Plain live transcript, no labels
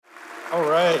All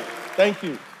right, thank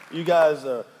you. You guys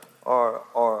are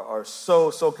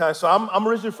so kind. So I'm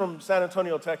originally from San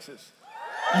Antonio, Texas.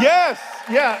 Yes,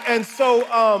 yeah, and so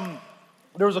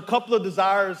there was a couple of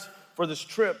desires for this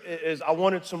trip. Is I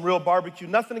wanted some real barbecue.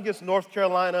 Nothing against North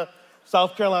Carolina,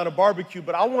 South Carolina barbecue,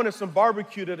 but I wanted some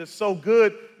barbecue that is so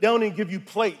good they don't even give you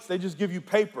plates; they just give you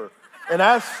paper. And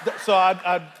so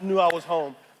I knew I was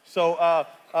home. So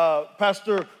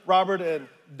Pastor Robert and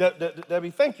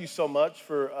Debbie, thank you so much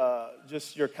for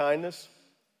just your kindness.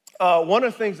 One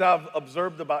of the things I've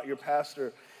observed about your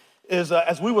pastor is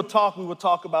as we would talk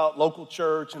about local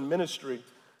church and ministry,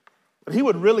 but he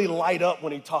would really light up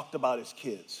when he talked about his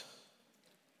kids.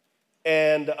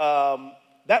 And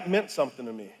that meant something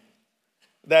to me,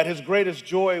 that his greatest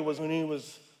joy was when he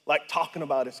was like talking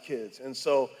about his kids. And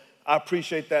so I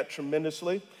appreciate that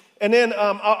tremendously. And then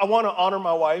I want to honor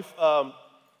my wife.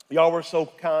 Y'all were so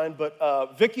kind,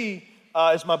 but Vicky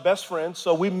is my best friend.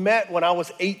 So we met when I was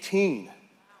 18.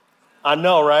 I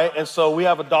know, right? And so we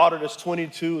have a daughter that's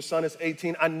 22, a son is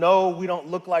 18. I know we don't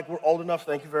look like we're old enough.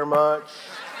 Thank you very much.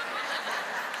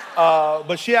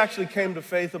 But she actually came to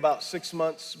faith about 6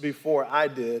 months before I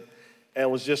did and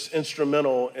was just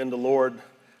instrumental in the Lord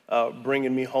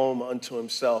bringing me home unto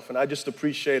himself. And I just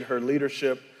appreciate her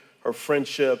leadership, her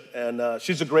friendship, and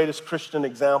she's the greatest Christian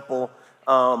example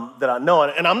that I know.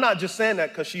 And I'm not just saying that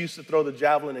because she used to throw the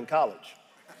javelin in college.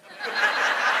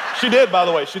 She did, by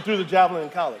the way. She threw the javelin in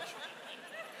college.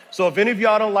 So if any of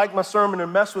y'all don't like my sermon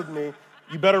and mess with me,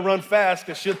 you better run fast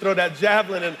because she'll throw that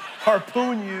javelin and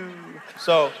harpoon you.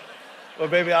 So, well,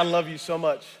 baby, I love you so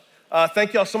much.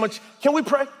 Thank y'all so much. Can we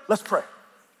pray? Let's pray.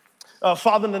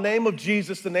 Father, in the name of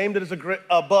Jesus, the name that is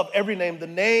above every name, the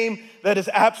name that is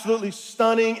absolutely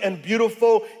stunning and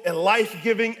beautiful and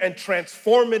life-giving and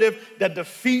transformative, that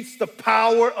defeats the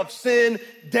power of sin,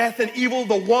 death, and evil,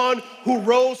 the one who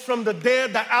rose from the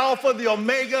dead, the Alpha, the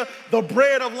Omega, the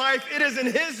bread of life. It is in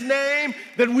his name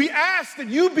that we ask that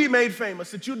you be made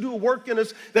famous, that you do a work in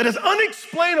us that is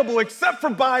unexplainable except for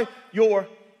by your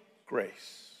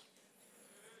grace.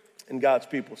 And God's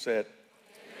people said,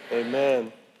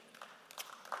 amen.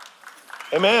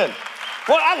 Amen.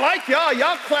 Well, I like y'all.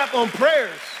 Y'all clap on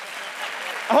prayers.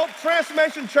 I hope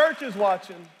Transformation Church is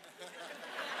watching.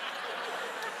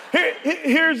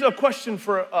 Here's a question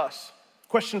for us.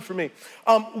 Question for me.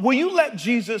 Will you let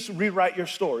Jesus rewrite your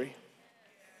story?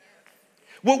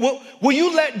 Will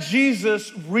you let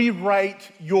Jesus rewrite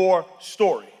your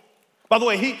story? By the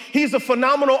way, he's a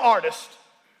phenomenal artist.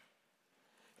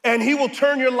 And he will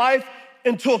turn your life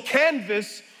into a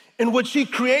canvas in which he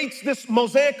creates this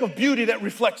mosaic of beauty that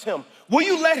reflects him. Will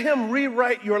you let him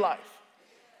rewrite your life?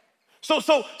 So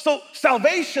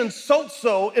salvation,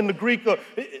 sozo in the Greek,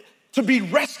 to be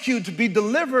rescued, to be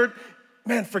delivered.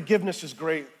 Man, forgiveness is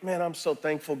great. Man, I'm so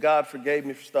thankful God forgave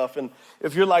me for stuff. And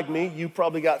if you're like me, you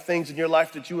probably got things in your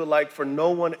life that you would like for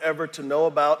no one ever to know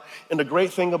about. And the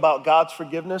great thing about God's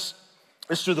forgiveness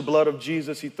is through the blood of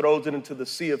Jesus, he throws it into the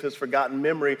sea of his forgotten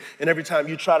memory. And every time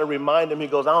you try to remind him, he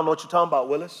goes, I don't know what you're talking about,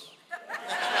 Willis.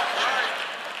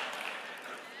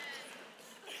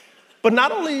 But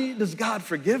not only does God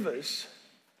forgive us,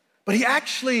 but he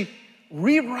actually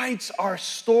rewrites our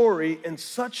story in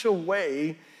such a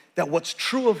way that what's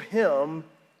true of him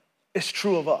is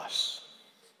true of us.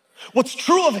 What's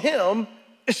true of him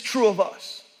is true of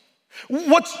us.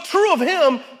 What's true of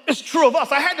him is true of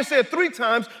us. I had to say it 3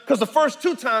 times because the first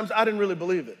 2 times I didn't really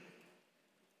believe it.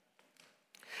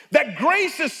 That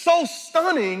grace is so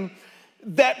stunning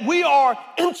that we are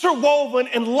interwoven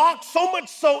and locked so much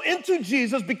so into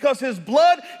Jesus because his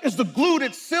blood is the glue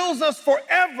that seals us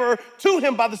forever to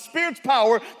him by the Spirit's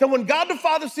power, that when God the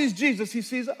Father sees Jesus, he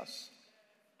sees us.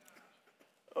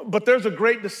 But there's a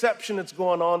great deception that's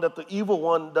going on that the evil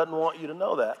one doesn't want you to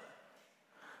know that.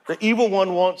 The evil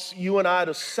one wants you and I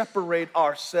to separate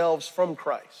ourselves from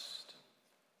Christ.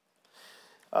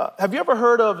 Have you ever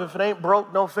heard of if it ain't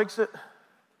broke, don't fix it?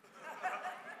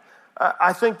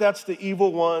 I think that's the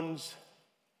evil one's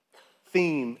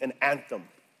theme and anthem.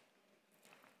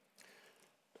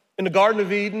 In the Garden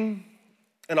of Eden,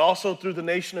 and also through the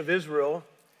nation of Israel,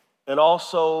 and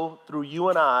also through you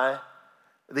and I,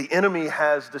 the enemy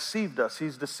has deceived us.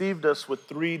 He's deceived us with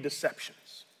 3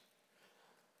 deceptions.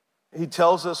 He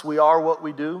tells us we are what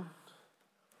we do.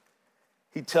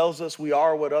 He tells us we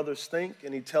are what others think,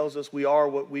 and he tells us we are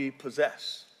what we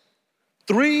possess.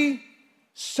 3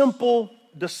 simple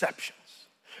deceptions.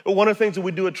 One of the things that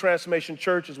we do at Transformation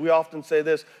Church is we often say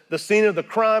this: the scene of the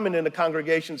crime, and then the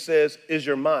congregation says, is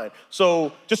your mind.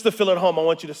 So just to feel at home, I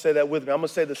want you to say that with me. I'm gonna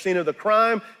say the scene of the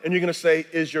crime, and you're gonna say,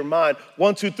 is your mind.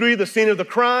 1, 2, 3, the scene of the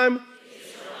crime.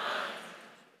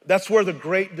 That's where the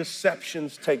great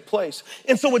deceptions take place.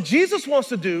 And so what Jesus wants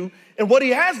to do, and what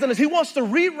he has done, is he wants to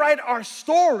rewrite our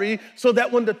story so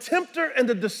that when the tempter and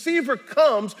the deceiver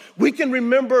comes, we can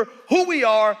remember who we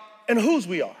are and whose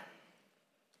we are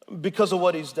because of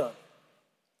what he's done.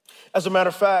 As a matter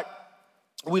of fact,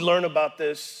 we learn about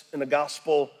this in the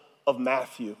Gospel of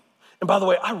Matthew. And by the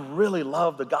way, I really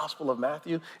love the Gospel of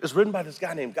Matthew. It's written by this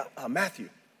guy named Matthew.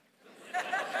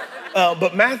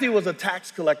 But Matthew was a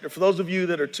tax collector. For those of you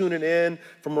that are tuning in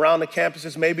from around the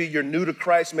campuses, maybe you're new to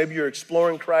Christ, maybe you're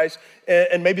exploring Christ,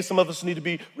 and maybe some of us need to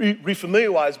be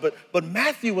refamiliarized. But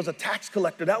Matthew was a tax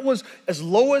collector. That was as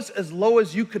low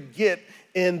as you could get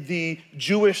in the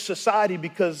Jewish society,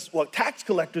 because what tax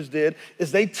collectors did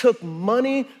is they took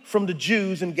money from the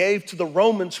Jews and gave to the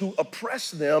Romans who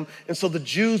oppressed them, and so the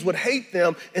Jews would hate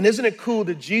them. And isn't it cool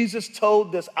that Jesus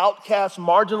told this outcast,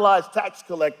 marginalized tax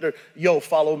collector, yo,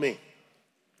 follow me?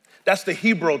 That's the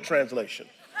Hebrew translation.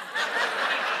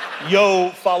 Yo,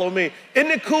 follow me.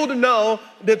 Isn't it cool to know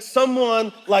that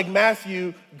someone like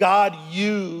Matthew, God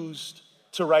used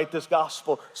to write this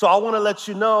gospel? So I want to let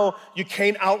you know, you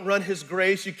can't outrun his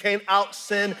grace. You can't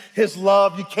out-sin his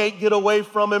love. You can't get away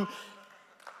from him.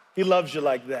 He loves you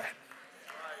like that.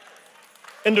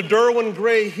 In the Derwin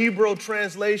Gray Hebrew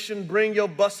translation, bring your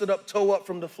busted up toe up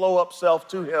from the flow up self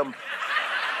to him,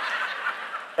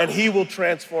 and he will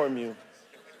transform you.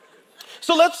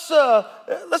 So let's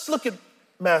look at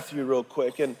Matthew real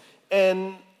quick.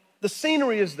 And the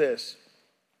scenery is this.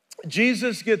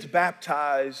 Jesus gets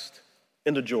baptized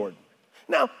in the Jordan.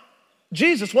 Now,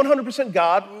 Jesus, 100%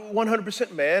 God,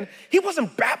 100% man, he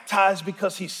wasn't baptized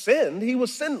because he sinned. He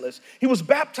was sinless. He was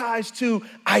baptized to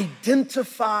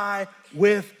identify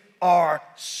with our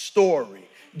story.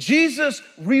 Jesus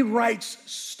rewrites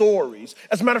stories.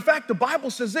 As a matter of fact, the Bible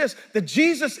says this, that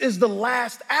Jesus is the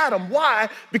last Adam. Why?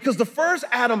 Because the first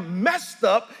Adam messed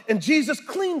up and Jesus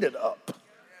cleaned it up.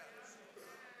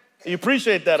 You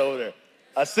appreciate that over there.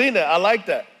 I seen that. I like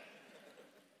that.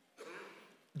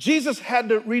 Jesus had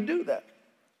to redo that.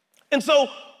 And so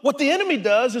what the enemy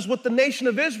does is with the nation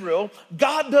of Israel,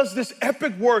 God does this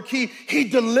epic work. He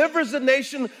delivers the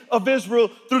nation of Israel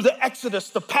through the Exodus,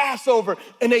 the Passover,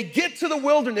 and they get to the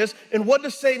wilderness. And what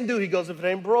does Satan do? He goes, if it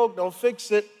ain't broke, don't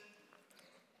fix it.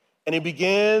 And he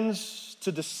begins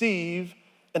to deceive.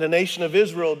 And the nation of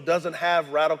Israel doesn't have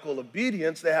radical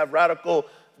obedience. They have radical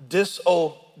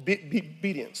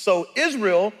disobedience. So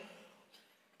Israel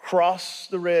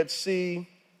crossed the Red Sea.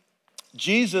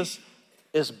 Jesus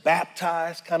is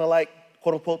baptized, kind of like,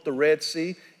 quote unquote, the Red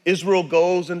Sea. Israel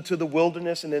goes into the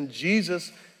wilderness, and then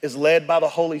Jesus is led by the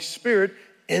Holy Spirit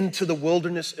into the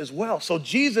wilderness as well. So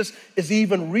Jesus is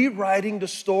even rewriting the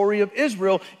story of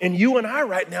Israel, and you and I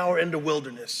right now are in the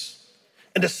wilderness.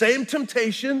 And the same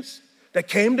temptations that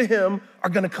came to him are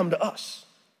gonna come to us.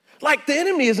 Like, the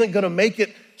enemy isn't gonna make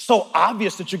it so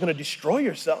obvious that you're gonna destroy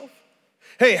yourself.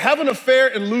 Hey, have an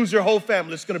affair and lose your whole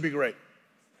family, it's gonna be great.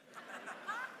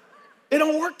 It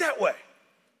don't work that way.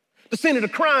 The scene of the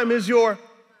crime is your...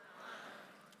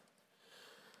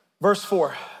 Verse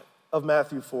 4 of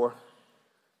Matthew 4.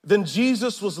 Then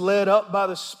Jesus was led up by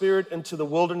the Spirit into the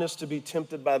wilderness to be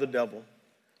tempted by the devil.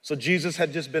 So Jesus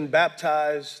had just been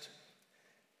baptized,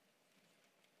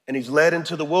 and he's led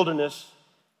into the wilderness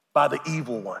by the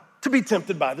evil one to be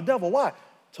tempted by the devil. Why?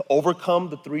 To overcome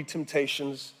the three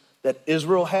temptations that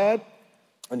Israel had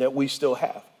and that we still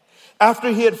have. After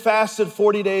he had fasted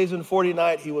 40 days and 40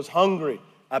 nights, he was hungry.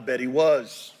 I bet he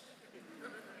was.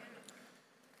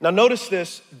 Now notice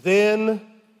this. Then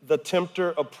the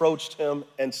tempter approached him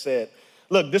and said,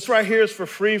 look, this right here is for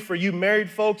free for you married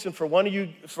folks, and for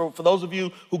those of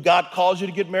you who God calls you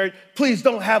to get married, please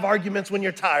don't have arguments when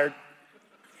you're tired.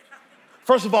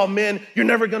 First of all, men, you're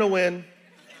never gonna win.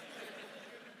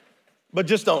 But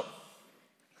just don't.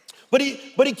 But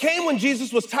he came when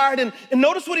Jesus was tired, and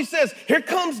notice what he says. Here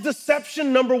comes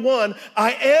deception number one.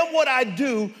 I am what I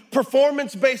do,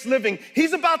 performance-based living.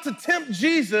 He's about to tempt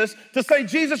Jesus to say,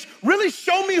 Jesus, really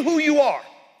show me who you are.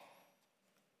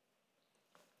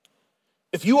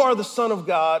 If you are the Son of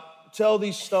God, tell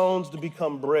these stones to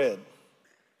become bread.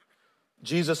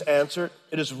 Jesus answered,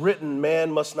 it is written,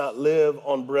 man must not live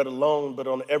on bread alone, but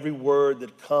on every word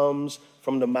that comes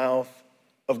from the mouth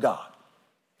of God.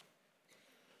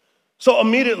 So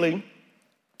immediately,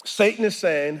 Satan is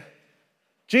saying,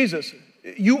 Jesus,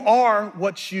 you are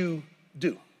what you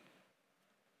do.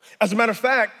 As a matter of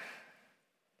fact,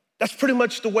 that's pretty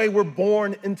much the way we're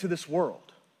born into this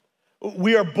world.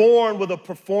 We are born with a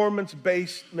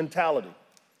performance-based mentality.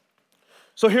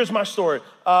 So here's my story.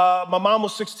 My mom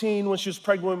was 16 when she was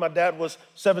pregnant with me. My dad was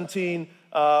 17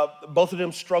 Both of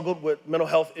them struggled with mental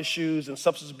health issues and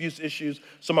substance abuse issues,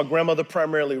 so my grandmother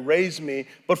primarily raised me.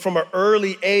 But from an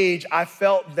early age, I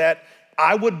felt that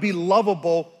I would be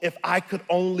lovable if I could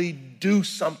only do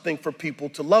something for people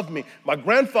to love me. My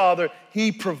grandfather,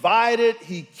 he provided,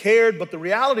 he cared, but the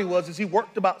reality was is he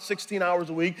worked about 16 hours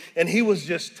a week and he was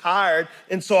just tired.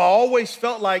 And so I always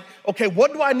felt like, okay,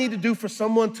 what do I need to do for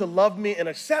someone to love me and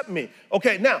accept me?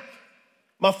 Okay, now,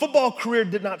 my football career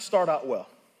did not start out well.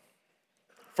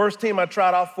 First team I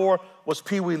tried out for was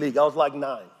Pee Wee League. I was like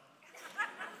 9.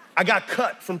 I got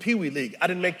cut from Pee Wee League. I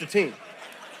didn't make the team.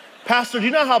 Pastor, do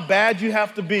you know how bad you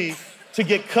have to be to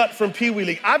get cut from Pee Wee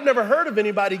League? I've never heard of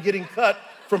anybody getting cut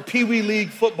from Pee Wee League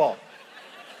football.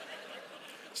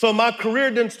 So my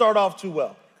career didn't start off too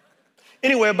well.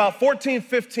 Anyway, about 14,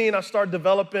 15, I started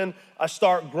developing, I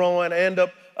start growing.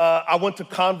 I went to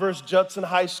Converse Judson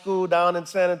High School down in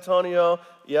San Antonio.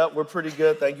 Yep, we're pretty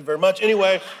good, thank you very much.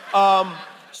 Anyway,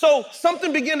 so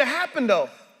something began to happen though.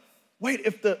 Wait,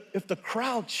 if the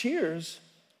crowd cheers,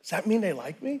 does that mean they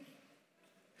like me?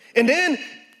 And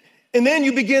then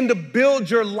you begin to build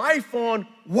your life on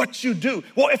what you do.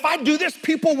 Well, if I do this,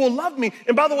 people will love me.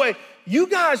 And by the way, you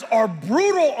guys are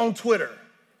brutal on Twitter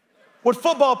with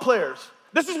football players.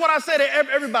 This is what I say to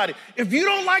everybody. If you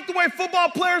don't like the way football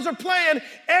players are playing,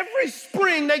 every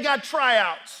spring they got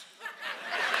tryouts.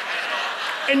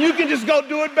 And you can just go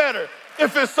do it better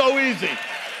if it's so easy.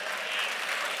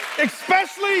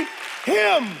 Especially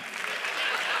him.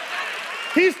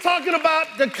 He's talking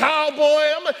about the cowboy.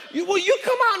 I'm like, well, you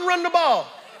come out and run the ball.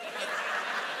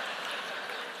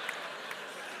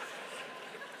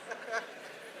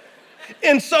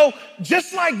 And so,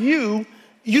 just like you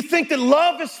think that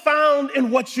love is found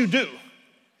in what you do.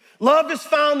 Love is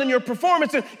found in your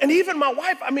performance. And even my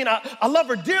wife, I love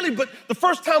her dearly, but the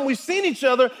first time we seen each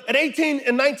other at 18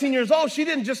 and 19 years old, she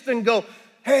didn't go,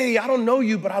 hey, I don't know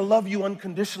you, but I love you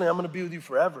unconditionally. I'm gonna be with you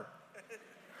forever.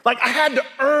 Like I had to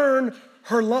earn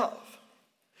her love.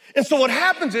 And so what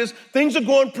happens is things are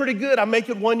going pretty good. I make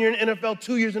it 1 year in NFL,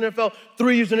 2 years in NFL,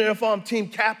 3 years in NFL, I'm team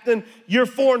captain. Year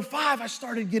 4 and 5, I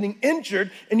started getting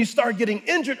injured, and you start getting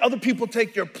injured, other people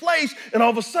take your place, and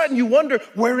all of a sudden you wonder,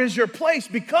 where is your place?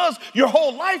 Because your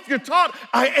whole life you're taught,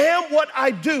 I am what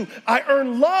I do. I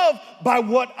earn love by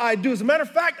what I do. As a matter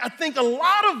of fact, I think a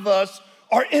lot of us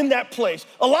are in that place.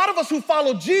 A lot of us who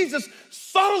follow Jesus,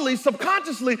 subtly,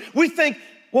 subconsciously, we think,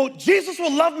 well, Jesus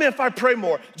will love me if I pray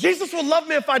more. Jesus will love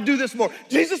me if I do this more.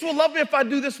 Jesus will love me if I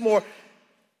do this more.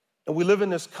 And we live in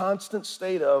this constant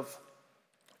state of,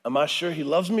 am I sure he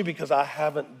loves me because I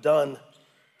haven't done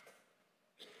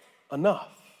enough?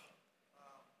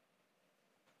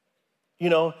 You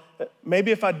know,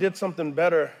 maybe if I did something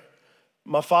better,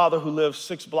 my father who lives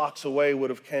 6 blocks away would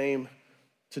have came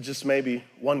to just maybe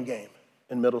one game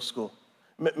in middle school,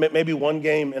 maybe one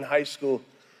game in high school,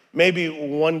 maybe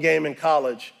one game in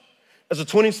college. As a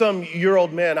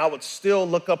 20-some-year-old man, I would still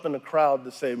look up in the crowd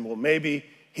to say, well, maybe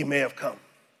he may have come.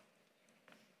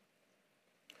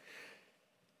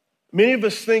 Many of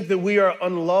us think that we are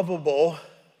unlovable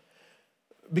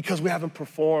because we haven't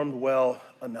performed well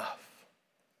enough.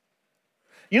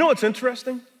 You know what's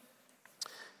interesting?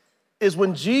 Is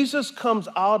when Jesus comes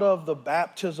out of the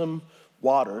baptism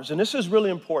waters, and this is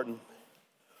really important,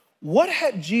 what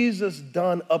had Jesus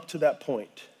done up to that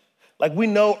point? Like we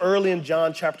know early in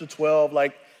John chapter 12,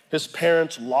 like his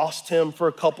parents lost him for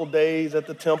a couple days at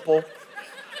the temple.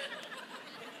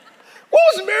 What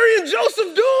was Mary and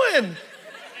Joseph doing?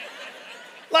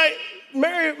 Like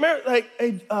Mary, like,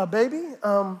 hey, baby,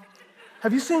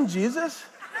 have you seen Jesus?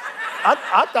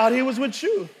 I thought he was with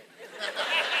you.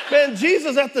 Man,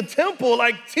 Jesus at the temple,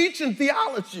 like teaching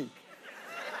theology.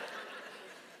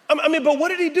 But what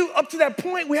did he do up to that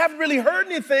point? We haven't really heard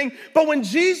anything. But when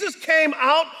Jesus came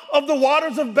out of the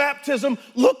waters of baptism,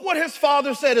 look what his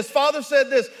father said. His father said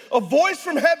this, a voice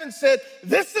from heaven said,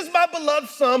 this is my beloved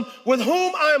son with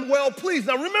whom I am well pleased.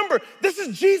 Now remember, this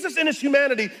is Jesus in his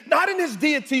humanity, not in his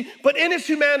deity, but in his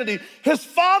humanity. His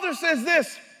father says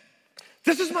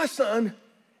this is my son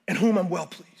in whom I'm well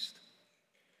pleased.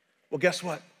 Well, guess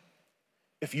what?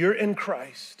 If you're in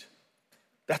Christ,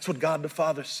 that's what God the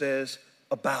Father says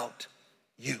about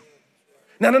you.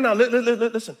 No,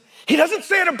 listen. He doesn't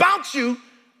say it about you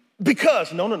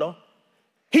because, no.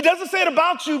 He doesn't say it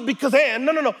about you because,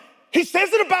 no. He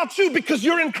says it about you because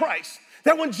you're in Christ.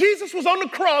 That when Jesus was on the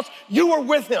cross, you were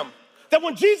with him. That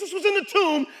when Jesus was in the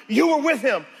tomb, you were with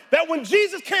him. That when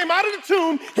Jesus came out of the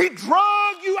tomb, he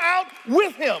drug you out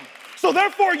with him. So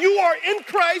therefore, you are in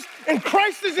Christ and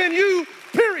Christ is in you,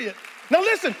 period. Now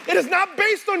listen, it is not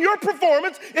based on your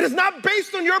performance. It is not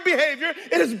based on your behavior.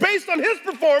 It is based on his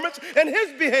performance and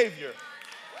his behavior.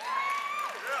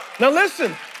 Now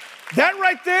listen, that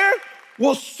right there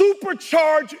will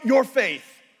supercharge your faith.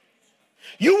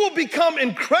 You will become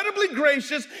incredibly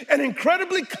gracious and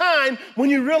incredibly kind when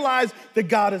you realize that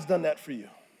God has done that for you.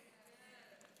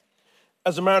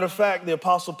 As a matter of fact, the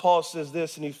Apostle Paul says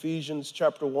this in Ephesians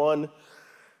chapter 1,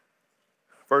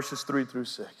 verses 3 through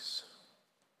 6.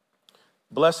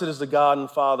 Blessed is the God and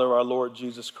Father of our Lord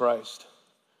Jesus Christ,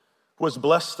 who has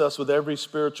blessed us with every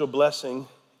spiritual blessing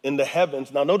in the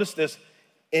heavens. Now notice this,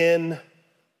 in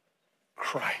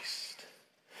Christ.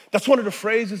 That's one of the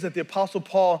phrases that the Apostle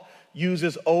Paul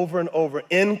uses over and over,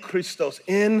 in Christos,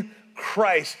 in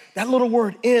Christ. That little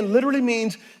word in literally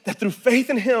means that through faith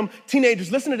in him,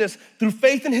 teenagers, listen to this, through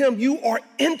faith in him, you are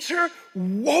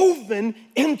interwoven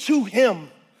into him.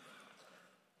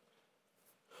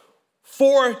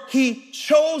 For he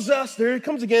chose us, there it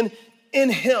comes again, in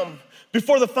him.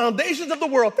 Before the foundations of the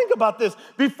world, think about this,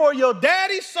 before your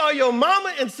daddy saw your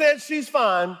mama and said she's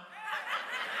fine,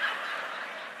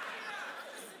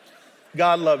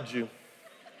 God loved you.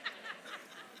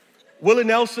 Willie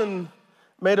Nelson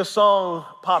made a song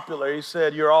popular. He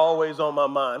said, "You're always on my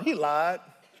mind." He lied.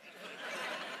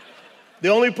 The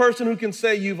only person who can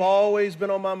say you've always been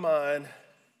on my mind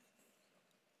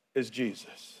is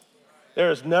Jesus. There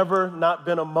has never not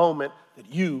been a moment that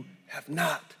you have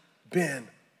not been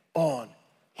on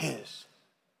his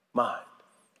mind.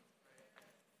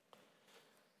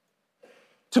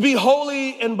 To be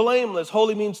holy and blameless,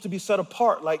 holy means to be set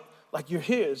apart like you're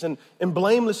his. And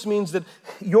blameless means that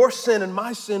your sin and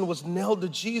my sin was nailed to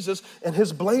Jesus and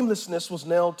his blamelessness was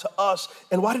nailed to us.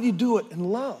 And why did he do it?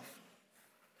 In love.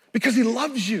 Because he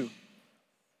loves you.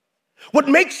 What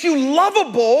makes you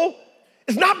lovable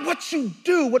is not what you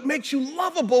do. What makes you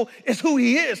lovable is who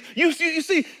he is. You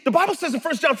see, the Bible says in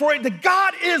 1 John 4:8 that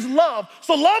God is love.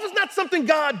 So love is not something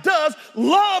God does.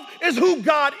 Love is who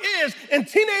God is. And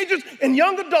teenagers and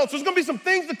young adults, there's going to be some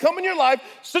things that come in your life,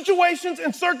 situations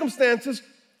and circumstances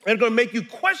that are going to make you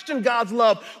question God's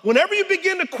love. Whenever you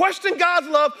begin to question God's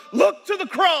love, look to the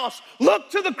cross, look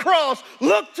to the cross,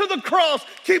 look to the cross.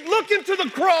 Keep looking to the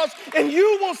cross and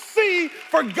you will see,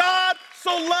 for God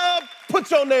so loved,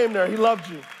 put your name there. He loved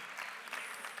you.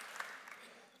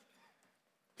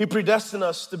 He predestined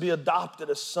us to be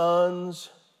adopted as sons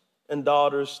and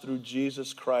daughters through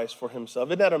Jesus Christ for himself.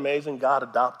 Isn't that amazing? God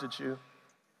adopted you.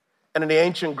 And in the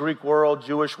ancient Greek world,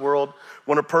 Jewish world,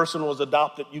 when a person was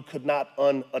adopted, you could not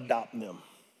unadopt them.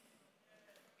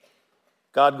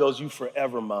 God goes, you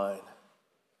forever mine.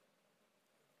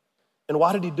 And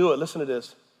why did he do it? Listen to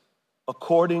this.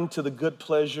 According to the good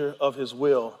pleasure of his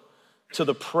will, to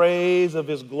the praise of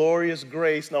his glorious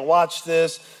grace. Now watch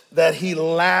this, that he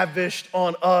lavished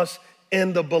on us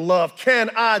in the beloved. Can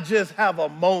I just have a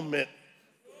moment?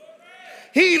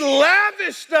 He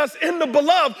lavished us in the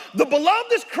beloved. The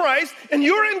beloved is Christ, and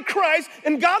you're in Christ,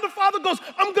 and God the Father goes,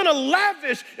 I'm gonna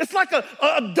lavish. It's like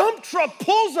a dump truck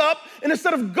pulls up, and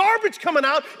instead of garbage coming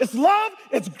out, it's love,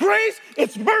 it's grace,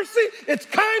 it's mercy, it's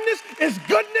kindness, it's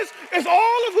goodness, it's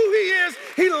all of who he is.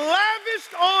 He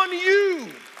lavished on you.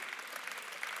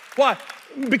 Why?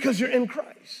 Because you're in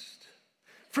Christ.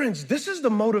 Friends, this is the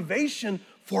motivation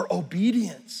for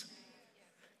obedience.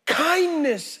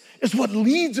 Kindness is what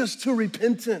leads us to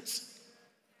repentance.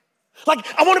 Like,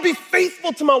 I want to be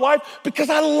faithful to my wife because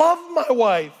I love my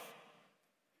wife.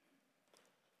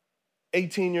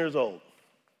 18 years old.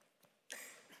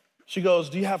 She goes,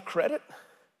 do you have credit?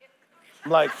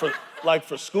 Like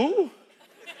for school?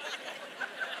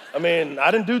 I mean,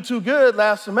 I didn't do too good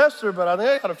last semester, but I think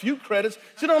I got a few credits.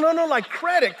 She said, no, like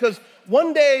credit, because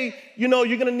one day, you're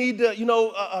gonna need to,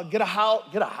 get a house.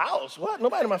 Get a house? What?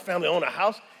 Nobody in my family own a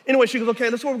house. Anyway, she goes, okay,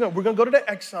 this is what we're gonna do. We're gonna go to the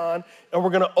Exxon, and we're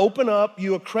gonna open up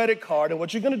you a credit card, and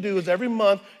what you're gonna do is every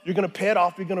month, you're gonna pay it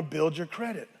off, you're gonna build your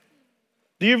credit.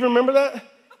 Do you remember that?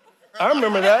 I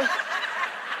remember that.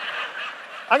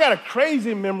 I got a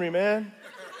crazy memory, man.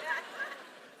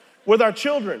 With our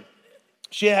children.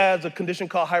 She has a condition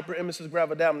called hyperemesis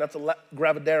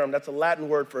gravidarum. That's a Latin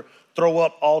word for throw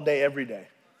up all day, every day.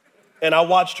 And I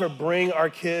watched her bring our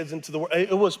kids into the world.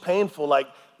 It was painful. Like,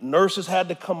 nurses had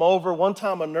to come over. One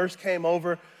time a nurse came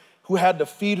over who had to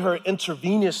feed her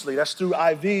intravenously. That's through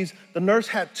IVs. The nurse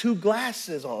had two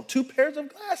glasses on, two pairs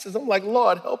of glasses. I'm like,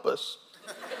 Lord, help us.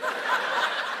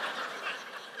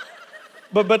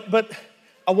 But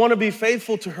I want to be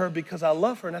faithful to her because I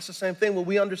love her. And that's the same thing when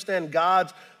we understand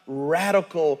God's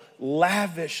radical,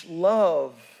 lavish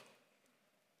love.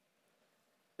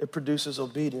 It produces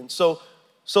obedience.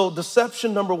 So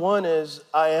deception number one is,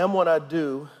 I am what I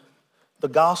do. The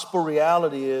gospel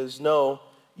reality is, no,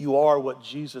 you are what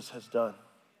Jesus has done.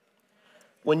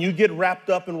 When you get wrapped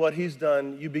up in what he's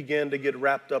done, you begin to get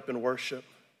wrapped up in worship.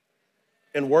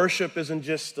 And worship isn't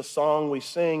just a song we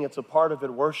sing, it's a part of it.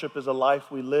 Worship is a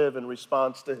life we live in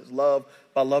response to his love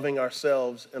by loving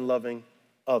ourselves and loving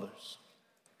others.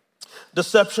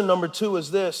 Deception number 2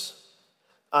 is this: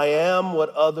 I am what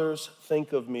others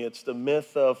think of me. It's the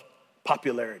myth of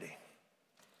popularity.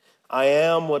 I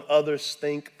am what others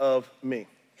think of me.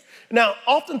 Now,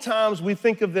 oftentimes we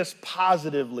think of this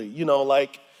positively,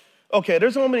 like, okay,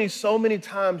 there's only so many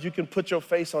times you can put your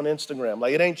face on Instagram.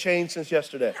 Like, it ain't changed since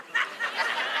yesterday.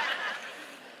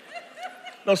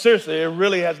 No, seriously, it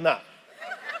really has not.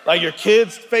 Like, your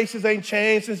kids' faces ain't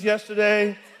changed since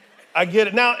yesterday. I get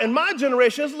it. Now, in my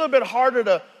generation, it's a little bit harder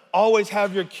to always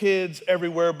have your kids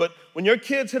everywhere, but when your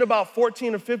kids hit about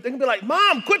 14 or 15, they can be like,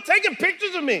 Mom, quit taking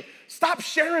pictures of me. Stop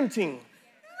sharenting.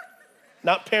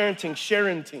 Not parenting,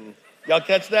 sharenting. Y'all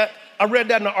catch that? I read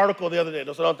that in an article the other day,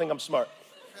 so I don't think I'm smart.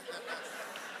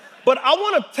 But I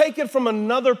want to take it from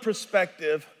another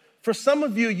perspective. For some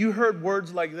of you, you heard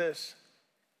words like this: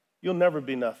 you'll never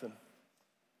be nothing.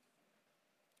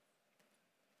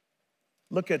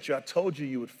 Look at you, I told you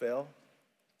you would fail.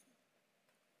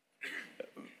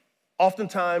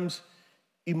 Oftentimes,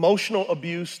 emotional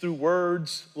abuse through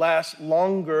words lasts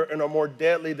longer and are more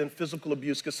deadly than physical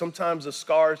abuse, because sometimes the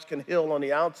scars can heal on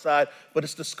the outside, but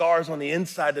it's the scars on the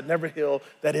inside that never heal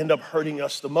that end up hurting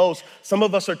us the most. Some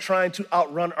of us are trying to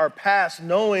outrun our past,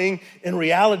 knowing in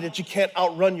reality that you can't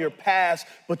outrun your past,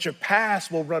 but your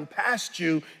past will run past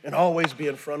you and always be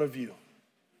in front of you.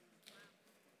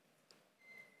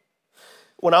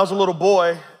 When I was a little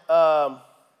boy, I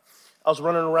was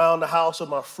running around the house with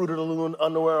my Fruit of the Loom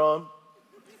underwear on,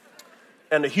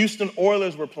 and the Houston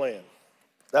Oilers were playing.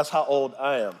 That's how old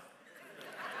I am.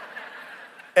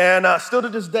 And still to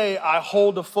this day, I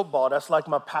hold a football. That's like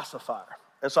my pacifier.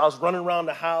 And so I was running around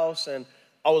the house, and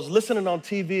I was listening on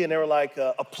TV, and they were like,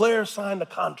 a player signed a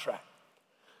contract.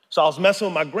 So I was messing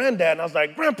with my granddad, and I was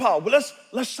like, Grandpa, well,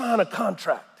 let's sign a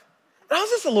contract. And I was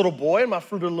just a little boy in my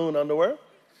Fruit of the Loom underwear.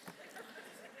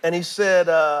 And he said,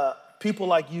 people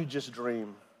like you just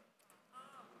dream.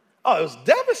 Oh, it was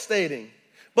devastating.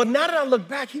 But now that I look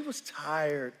back, he was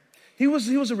tired. He was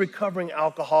a recovering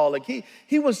alcoholic.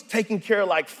 He was taking care of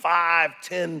like 5,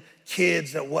 10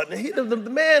 kids and whatnot.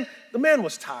 The man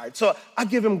was tired. So I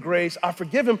give him grace, I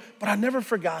forgive him, but I never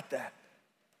forgot that.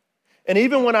 And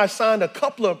even when I signed a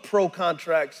couple of pro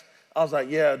contracts, I was like,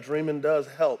 yeah, dreaming does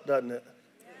help, doesn't it?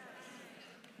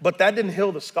 But that didn't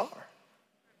heal the scar.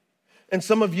 And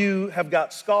some of you have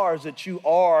got scars that you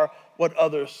are what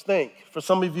others think. For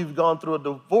some of you who've gone through a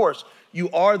divorce, you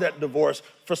are that divorce.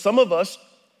 For some of us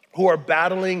who are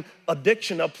battling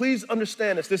addiction, now please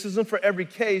understand this. This isn't for every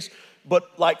case,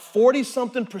 but like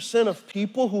 40-something% of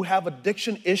people who have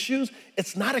addiction issues,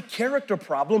 it's not a character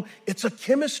problem, it's a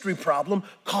chemistry problem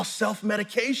called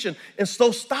self-medication. And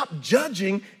so stop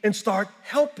judging and start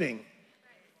helping.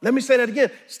 Let me say that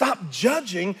again. Stop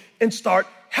judging and start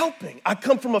helping. I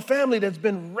come from a family that's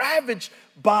been ravaged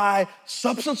by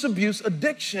substance abuse,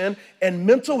 addiction, and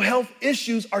mental health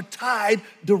issues are tied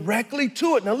directly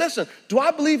to it. Now listen, do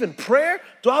I believe in prayer?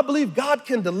 Do I believe God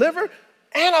can deliver?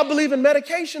 And I believe in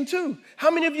medication too.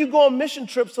 How many of you go on mission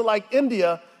trips to like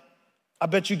India? I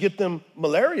bet you get them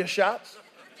malaria shots.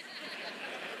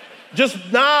 Just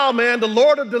now, man, the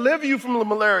Lord will deliver you from the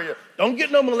malaria. Don't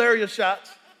get no malaria shots.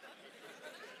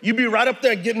 You be right up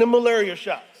there getting the malaria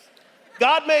shots.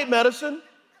 God made medicine.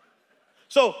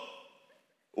 So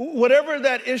whatever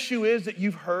that issue is that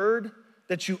you've heard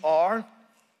that you are,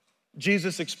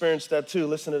 Jesus experienced that too.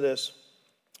 Listen to this.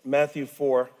 Matthew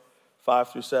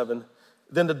 4:5-7.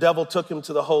 Then the devil took him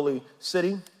to the holy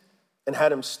city and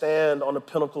had him stand on the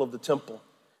pinnacle of the temple.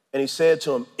 And he said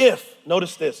to him,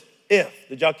 notice this,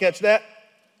 did y'all catch that?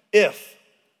 If.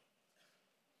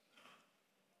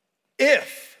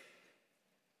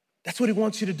 That's what he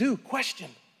wants you to do. Question.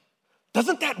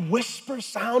 Doesn't that whisper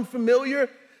sound familiar?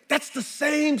 That's the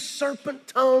same serpent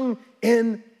tongue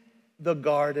in the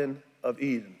Garden of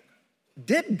Eden.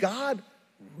 Did God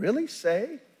really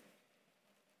say?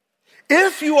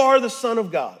 If you are the Son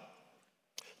of God,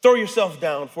 throw yourself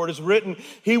down, for it is written,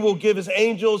 he will give his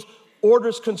angels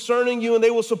orders concerning you, and they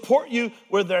will support you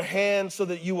with their hands so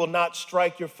that you will not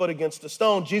strike your foot against a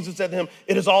stone. Jesus said to him,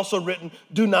 it is also written,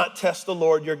 do not test the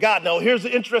Lord your God. Now, here's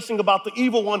the interesting about the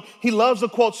evil one. He loves to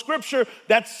quote scripture.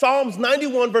 That's Psalms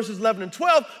 91, verses 11 and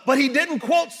 12, but he didn't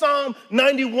quote Psalm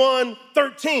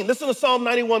 91:13. Listen to Psalm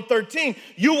 91:13.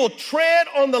 You will tread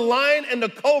on the lion and the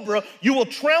cobra. You will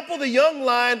trample the young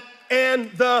lion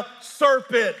and the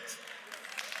serpent.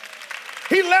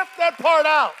 He left that part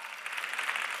out.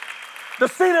 The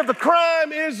scene of the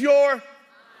crime is your.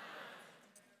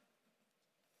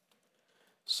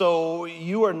 So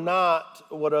you are not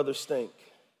what others think.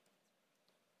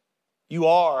 You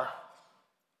are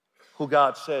who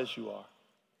God says you are.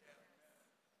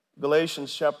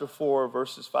 Galatians chapter 4,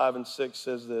 verses 5 and 6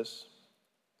 says this.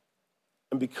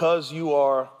 And because you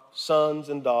are sons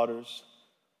and daughters,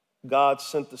 God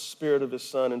sent the Spirit of his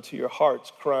Son into your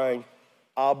hearts, crying,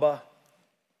 Abba,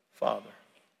 Father.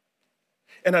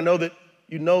 And I know that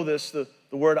you know this, the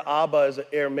word Abba is an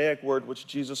Aramaic word which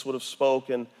Jesus would have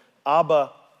spoken.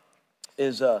 Abba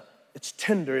is it's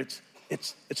tender,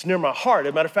 it's near my heart.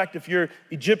 As a matter of fact, if you're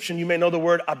Egyptian, you may know the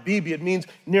word Abibi. It means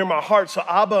near my heart. So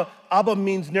Abba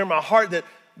means near my heart,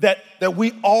 that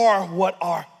we are what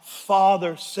our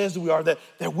Father says we are,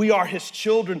 that we are his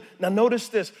children. Now notice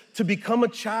this, to become a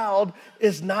child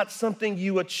is not something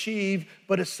you achieve,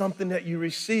 but it's something that you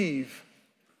receive.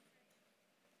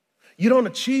 You don't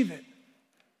achieve it.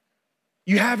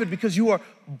 You have it because you are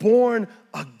born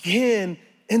again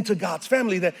into God's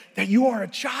family, that you are a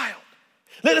child.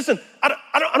 Listen, I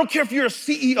don't care if you're a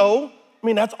CEO. I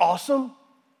mean, that's awesome.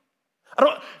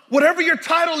 Whatever your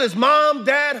title is, mom,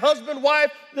 dad, husband,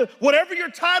 wife, whatever your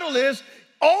title is,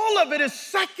 all of it is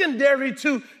secondary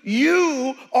to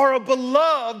you are a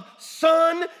beloved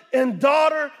son and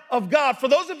daughter of God. For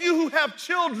those of you who have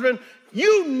children,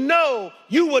 you know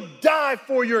you would die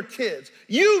for your kids.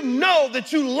 You know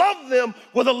that you love them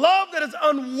with a love that is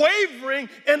unwavering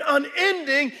and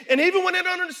unending. And even when they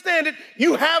don't understand it,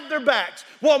 you have their backs.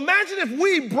 Well, imagine if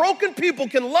we broken people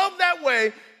can love that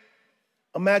way.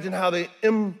 Imagine how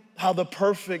the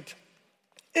perfect,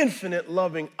 infinite,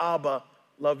 loving Abba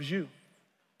loves you.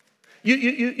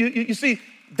 You see,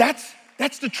 that's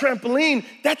the trampoline.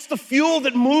 That's the fuel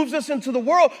that moves us into the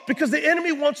world because the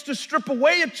enemy wants to strip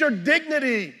away at your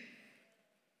dignity.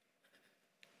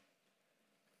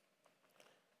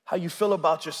 How you feel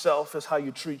about yourself is how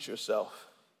you treat yourself.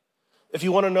 If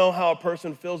you want to know how a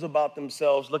person feels about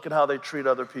themselves, look at how they treat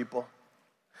other people.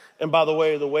 And by the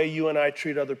way you and I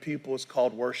treat other people is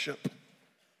called worship.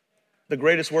 The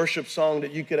greatest worship song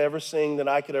that you could ever sing, that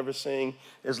I could ever sing,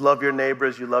 is love your neighbor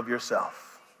as you love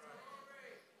yourself.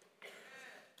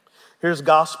 Here's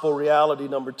gospel reality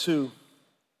number 2.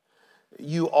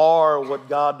 You are what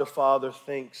God the Father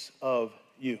thinks of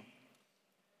you.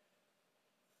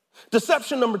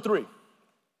 Deception number 3.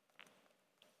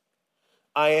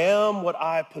 I am what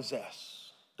I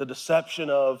possess. The deception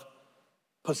of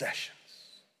possessions.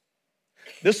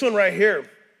 This one right here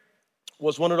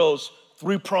was one of those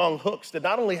 3-pronged hooks that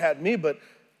not only had me, but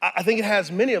I think it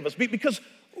has many of us because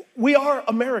we are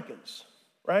Americans,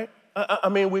 right? I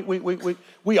mean,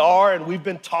 we are, and we've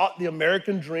been taught the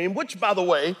American dream, which, by the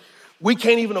way, we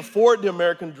can't even afford the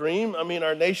American dream. I mean,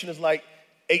 our nation is like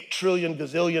 8 trillion,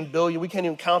 gazillion, billion. We can't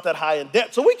even count that high in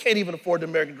debt, so we can't even afford the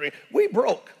American dream. We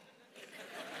broke.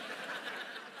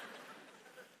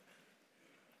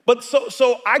 But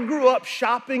so I grew up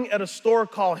shopping at a store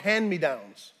called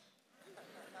Hand-Me-Downs.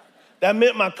 That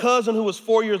meant my cousin, who was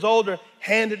 4 years older,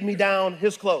 handed me down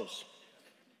his clothes.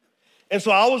 And so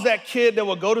I was that kid that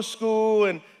would go to school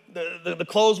and the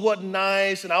clothes wasn't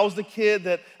nice. And I was the kid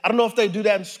that, I don't know if they do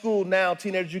that in school now.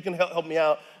 Teenagers, you can help me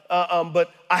out.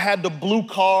 But I had the blue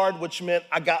card, which meant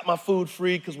I got my food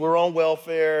free because we're on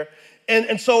welfare.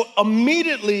 And so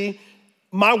immediately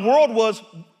my world was,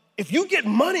 if you get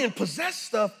money and possess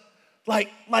stuff, like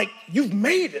you've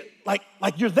made it, like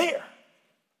you're there.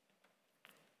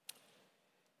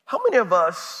 How many of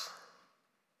us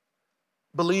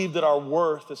believe that our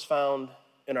worth is found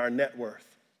in our net worth?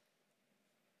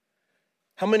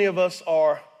 How many of us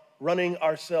are running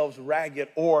ourselves ragged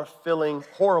or feeling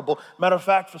horrible? Matter of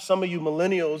fact, for some of you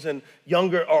millennials and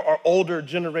younger or older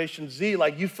Generation Z,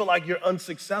 like you feel like you're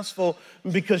unsuccessful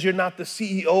because you're not the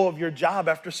CEO of your job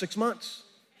after 6 months.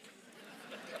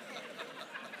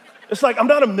 It's like, I'm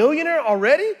not a millionaire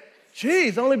already?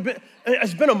 Geez,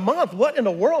 it's been a month. What in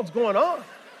the world's going on?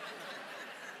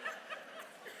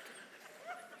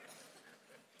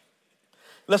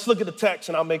 Let's look at the text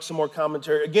and I'll make some more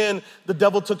commentary. Again, the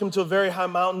devil took him to a very high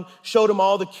mountain, showed him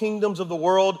all the kingdoms of the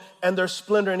world and their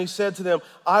splendor. And he said to them,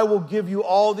 I will give you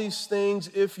all these things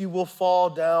if you will fall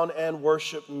down and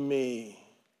worship me.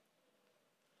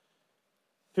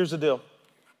 Here's the deal.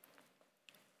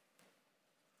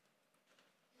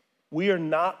 We are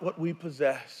not what we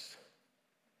possess.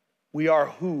 We are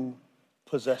who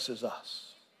possesses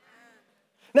us.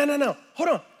 No. Hold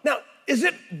on. Now, is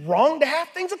it wrong to have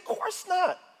things? Of course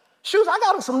not. Shoes, I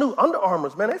got some new Under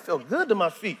Armours, man. They feel good to my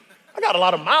feet. I got a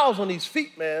lot of miles on these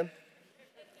feet, man.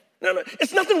 No.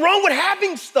 It's nothing wrong with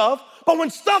having stuff, But when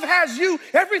stuff has you,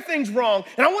 everything's wrong.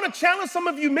 And I want to challenge some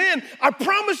of you men. I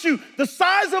promise you, the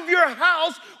size of your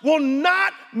house will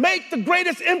not make the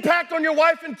greatest impact on your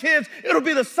wife and kids. It'll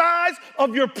be the size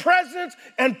of your presence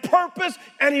and purpose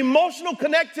and emotional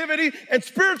connectivity and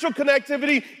spiritual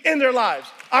connectivity in their lives.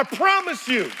 I promise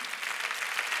you.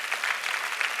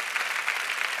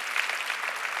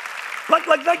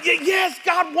 Yes,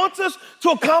 God wants us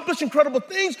to accomplish incredible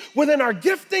things within our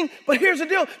gifting, but here's the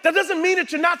deal. That doesn't mean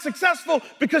that you're not successful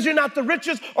because you're not the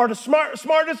richest or the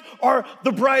smartest or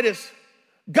the brightest.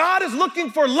 God is looking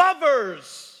for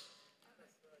lovers.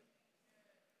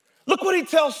 Look what he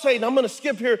tells Satan. I'm going to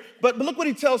skip here, but look what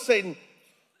he tells Satan.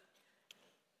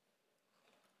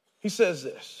 He says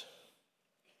this.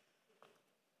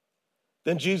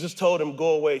 Then Jesus told him,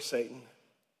 "Go away, Satan.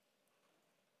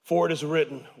 For it is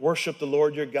written, worship the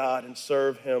Lord your God and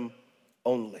serve him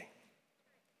only."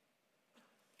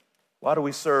 Why do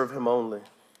we serve him only?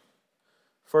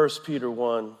 1 Peter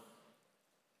 1,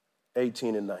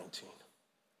 18 and 19.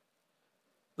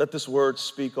 Let this word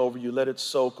speak over you. Let it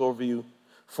soak over you.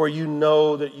 For you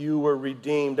know that you were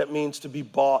redeemed. That means to be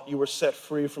bought. You were set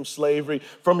free from slavery,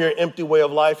 from your empty way of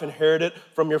life, inherited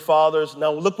from your fathers.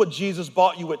 Now look what Jesus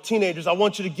bought you with. Teenagers, I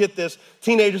want you to get this.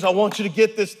 Teenagers, I want you to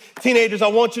get this. Teenagers, I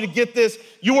want you to get this.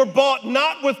 You were bought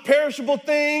not with perishable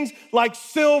things like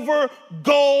silver,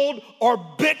 gold, or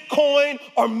Bitcoin,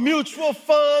 or mutual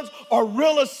funds, or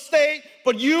real estate,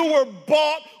 but you were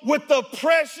bought with the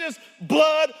precious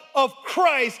blood of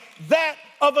Christ, that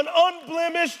of an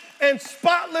unblemished and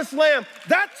spotless lamb.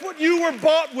 That's what you were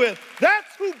bought with.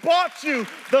 That's who bought you,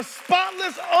 the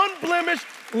spotless, unblemished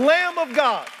Lamb of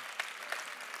God.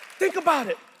 Think about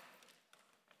it.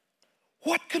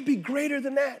 What could be greater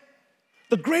than that?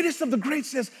 The greatest of the great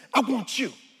says, I want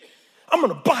you. I'm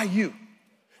gonna buy you.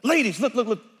 Ladies, look.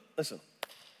 Listen,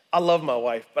 I love my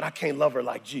wife, but I can't love her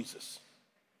like Jesus.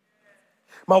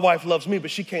 My wife loves me,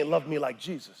 but she can't love me like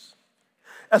Jesus.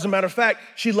 As a matter of fact,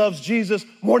 she loves Jesus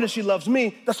more than she loves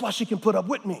me. That's why she can put up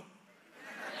with me.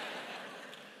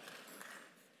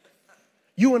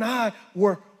 You and I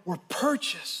were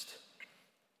purchased.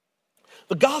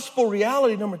 The gospel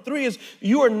reality, number 3, is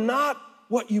you are not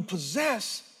what you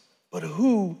possess, but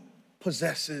who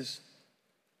possesses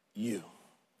you.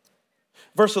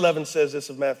 Verse 11 says this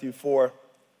of Matthew 4.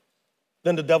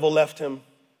 Then the devil left him,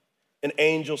 and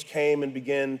angels came and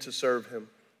began to serve him.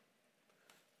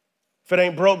 If it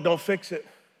ain't broke, don't fix it.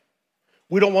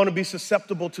 We don't want to be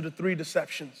susceptible to the 3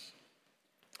 deceptions.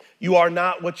 You are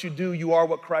not what you do. You are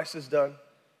what Christ has done.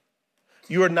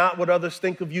 You are not what others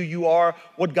think of you. You are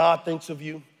what God thinks of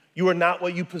you. You are not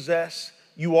what you possess.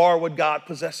 You are what God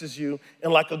possesses you.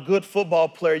 And like a good football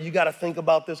player, you got to think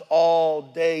about this all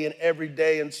day and every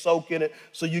day and soak in it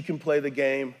so you can play the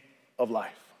game of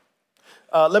life.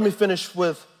 Let me finish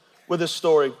with this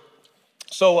story.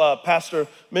 So Pastor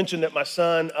mentioned that my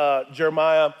son,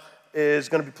 Jeremiah, is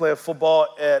going to be playing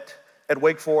football at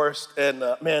Wake Forest. And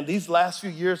man, these last few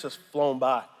years has flown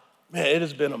by. Man, it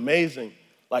has been amazing.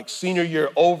 Like senior year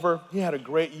over, he had a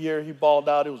great year. He balled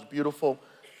out. It was beautiful,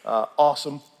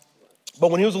 awesome. But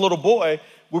when he was a little boy,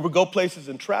 we would go places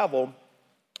and travel.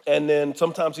 And then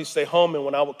sometimes he'd stay home. And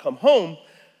when I would come home,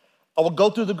 I would go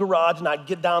through the garage and I'd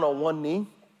get down on one knee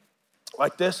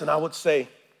like this. And I would say,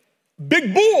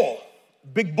 "Big bull.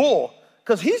 Big bull,"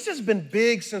 because he's just been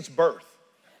big since birth.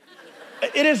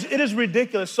 It is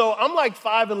ridiculous. So I'm like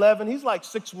 5'11", he's like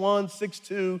 6'1",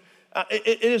 6'2".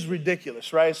 It is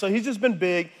ridiculous, right? So he's just been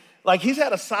big. Like he's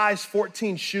had a size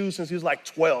 14 shoe since he was like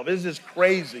 12. It's just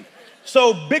crazy.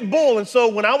 So big bull. And so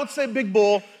when I would say big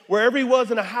bull, wherever he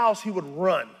was in the house, he would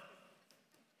run.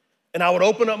 And I would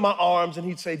open up my arms and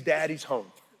he'd say, "Daddy's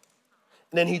home."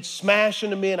 And then he'd smash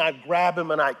into me and I'd grab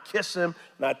him and I'd kiss him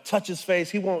and I'd touch his face.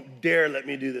 He won't dare let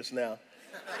me do this now.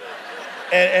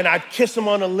 and I'd kiss him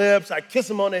on the lips. I'd kiss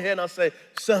him on the head and I'd say,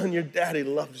 "Son, your daddy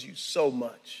loves you so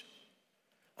much.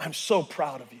 I'm so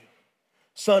proud of you.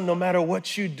 Son, no matter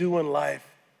what you do in life,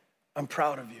 I'm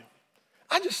proud of you."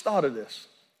 I just thought of this.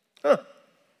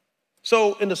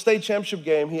 So in the state championship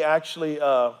game, he actually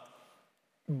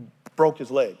broke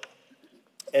his leg.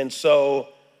 And so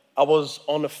I was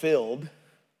on the field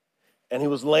and he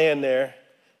was laying there.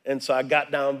 And so I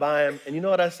got down by him. And you know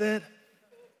what I said?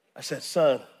 I said,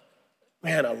 "Son,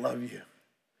 man, I love you.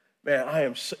 Man, I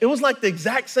am so," it was like the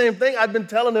exact same thing I'd been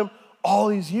telling him all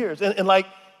these years. And like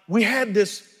we had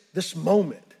this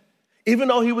moment. Even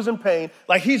though he was in pain,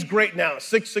 like he's great now.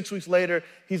 Six weeks later,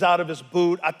 he's out of his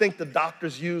boot. I think the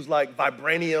doctors use like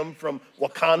vibranium from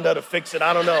Wakanda to fix it.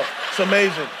 I don't know. It's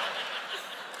amazing.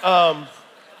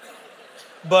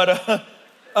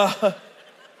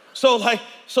 So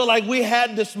we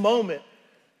had this moment.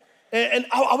 And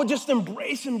I would just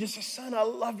embrace him, just say, son, I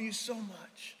love you so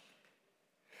much.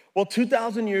 Well,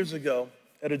 2,000 years ago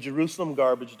at a Jerusalem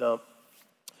garbage dump,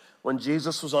 when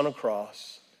Jesus was on a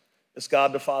cross, it's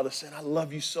God the Father saying, I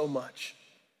love you so much.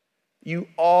 You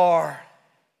are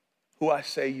who I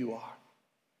say you are.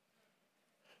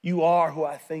 You are who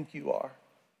I think you are.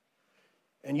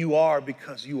 And you are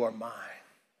because you are mine.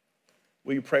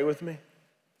 Will you pray with me?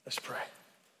 Let's pray.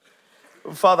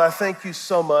 Father, I thank you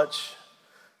so much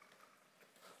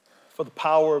for the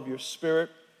power of your Spirit.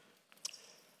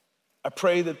 I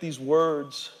pray that these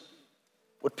words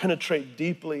would penetrate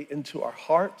deeply into our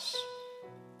hearts,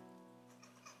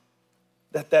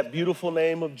 that beautiful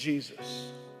name of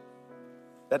Jesus,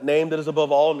 that name that is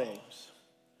above all names,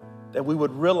 that we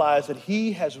would realize that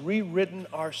he has rewritten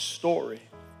our story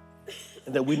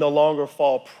and that we no longer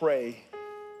fall prey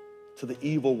to the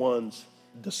evil one's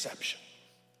deception.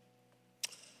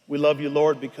 We love you,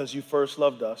 Lord, because you first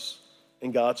loved us.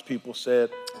 And God's people said,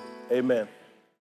 amen.